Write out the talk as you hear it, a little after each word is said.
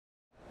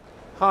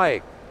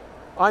Hi,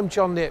 I'm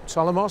John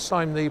Neoptolemos.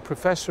 I'm the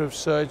Professor of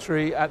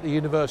Surgery at the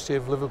University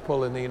of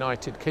Liverpool in the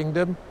United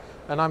Kingdom,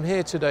 and I'm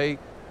here today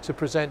to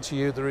present to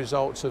you the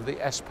results of the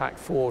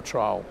ESPAC-4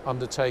 trial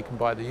undertaken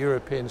by the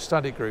European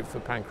Study Group for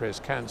Pancreas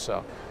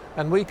Cancer.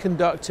 And we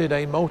conducted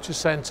a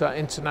multi-centre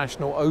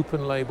international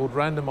open-labelled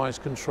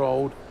randomised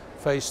controlled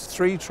phase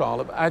 3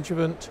 trial of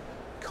adjuvant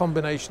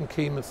combination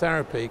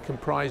chemotherapy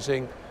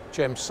comprising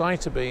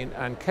gemcitabine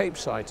and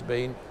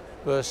capecitabine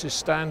versus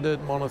standard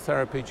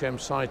monotherapy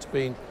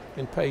gemcitabine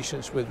in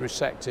patients with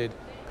resected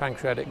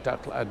pancreatic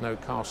ductal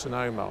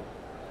adenocarcinoma.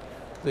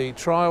 The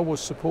trial was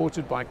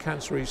supported by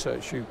Cancer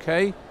Research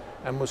UK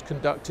and was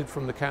conducted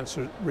from the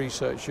Cancer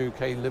Research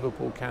UK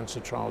Liverpool Cancer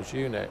Trials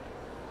Unit.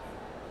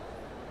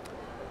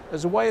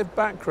 As a way of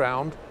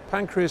background,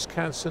 pancreas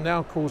cancer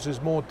now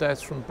causes more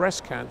deaths from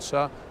breast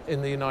cancer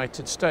in the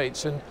United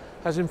States and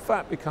has in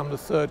fact become the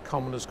third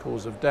commonest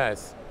cause of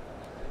death.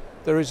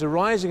 There is a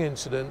rising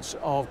incidence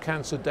of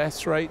cancer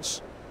death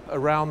rates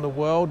around the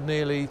world,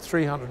 nearly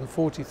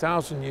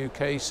 340,000 new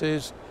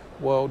cases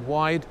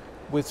worldwide,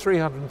 with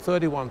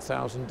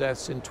 331,000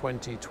 deaths in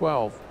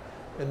 2012.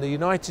 In the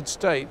United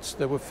States,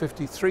 there were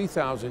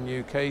 53,000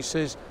 new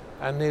cases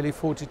and nearly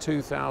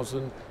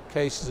 42,000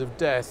 cases of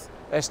death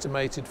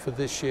estimated for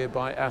this year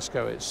by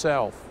ASCO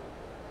itself.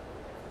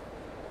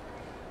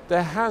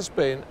 There has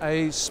been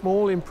a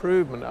small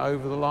improvement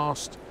over the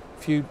last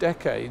few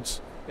decades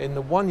in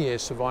the one-year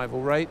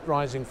survival rate,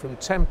 rising from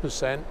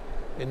 10%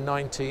 in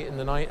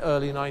the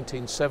early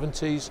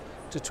 1970s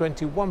to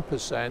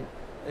 21%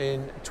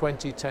 in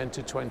 2010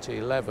 to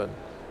 2011.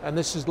 And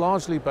this is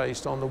largely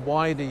based on the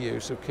wider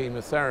use of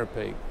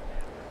chemotherapy.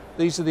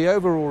 These are the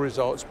overall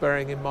results,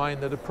 bearing in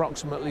mind that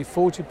approximately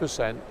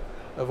 40%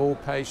 of all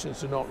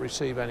patients do not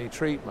receive any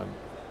treatment.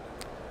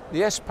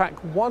 The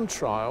ESPAC-1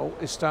 trial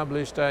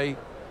established an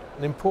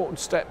important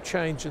step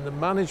change in the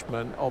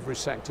management of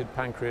resected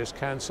pancreas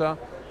cancer,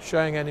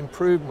 showing an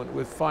improvement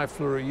with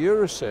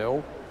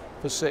 5-fluorouracil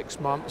for 6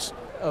 months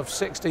of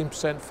 16%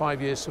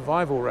 5-year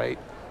survival rate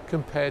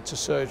compared to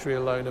surgery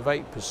alone of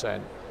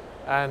 8%.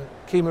 And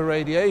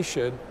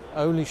chemoradiation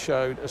only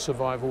showed a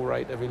survival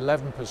rate of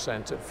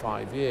 11% at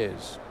 5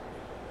 years.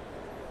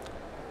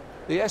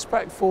 The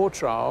ESPAC-4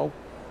 trial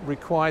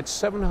required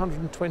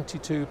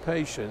 722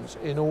 patients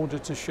in order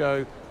to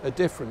show a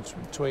difference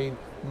between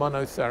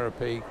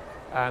monotherapy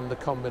and the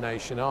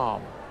combination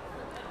arm.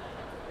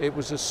 It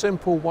was a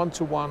simple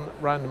one-to-one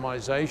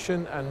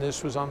randomization, and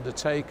this was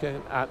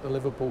undertaken at the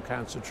Liverpool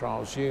Cancer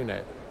Trials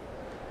Unit.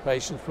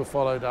 Patients were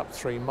followed up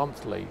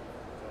 3-monthly.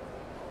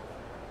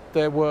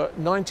 There were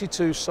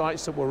 92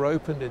 sites that were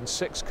opened in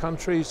 6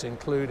 countries,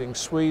 including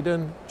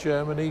Sweden,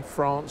 Germany,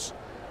 France,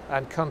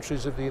 and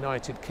countries of the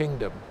United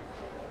Kingdom.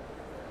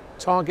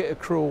 Target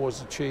accrual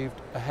was achieved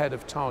ahead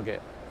of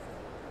target.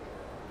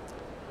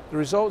 The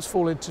results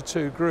fall into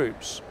 2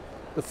 groups.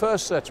 The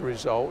first set of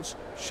results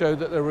showed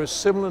that there were a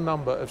similar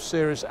number of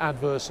serious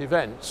adverse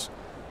events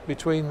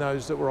between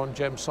those that were on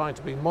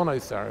gemcitabine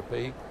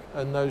monotherapy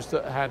and those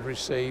that had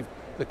received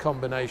the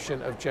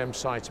combination of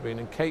gemcitabine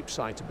and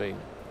capecitabine.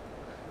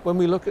 When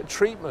we look at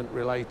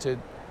treatment-related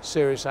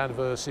serious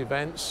adverse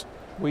events,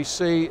 we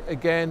see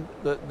again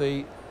that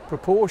the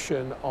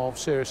proportion of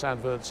serious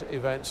adverse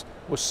events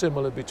was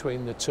similar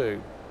between the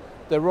two.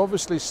 There were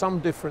obviously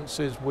some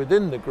differences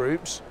within the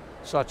groups,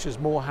 such as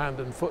more hand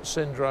and foot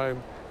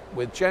syndrome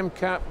with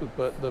GemCap,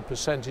 but the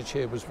percentage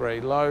here was very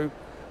low,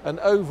 and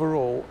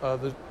overall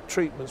the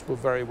treatments were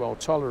very well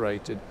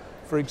tolerated.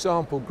 For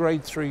example,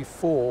 grade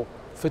 3-4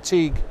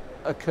 fatigue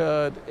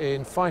occurred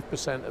in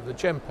 5% of the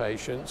GEM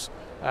patients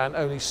and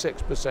only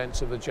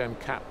 6% of the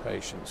GemCap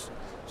patients.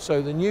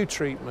 So the new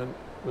treatment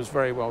was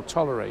very well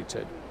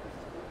tolerated.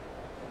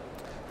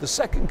 The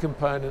second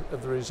component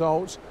of the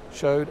results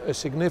showed a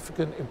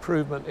significant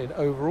improvement in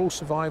overall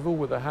survival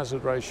with a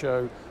hazard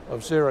ratio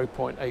of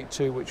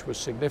 0.82, which was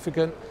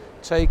significant,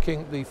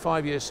 taking the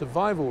 5-year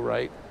survival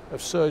rate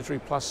of surgery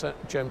plus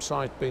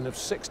gemcitabine of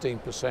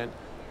 16%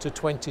 to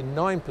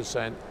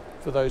 29%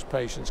 for those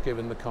patients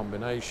given the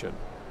combination.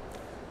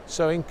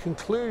 So in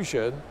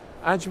conclusion,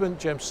 adjuvant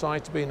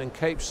gemcitabine and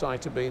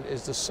capecitabine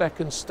is the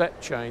second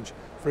step change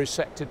for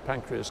resected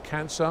pancreas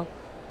cancer,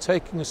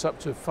 taking us up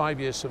to a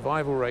 5-year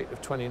survival rate of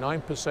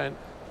 29%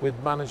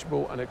 with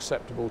manageable and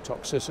acceptable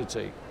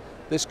toxicity.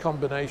 This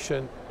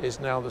combination is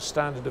now the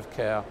standard of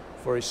care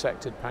for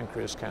resected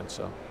pancreas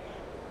cancer.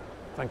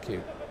 Thank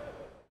you.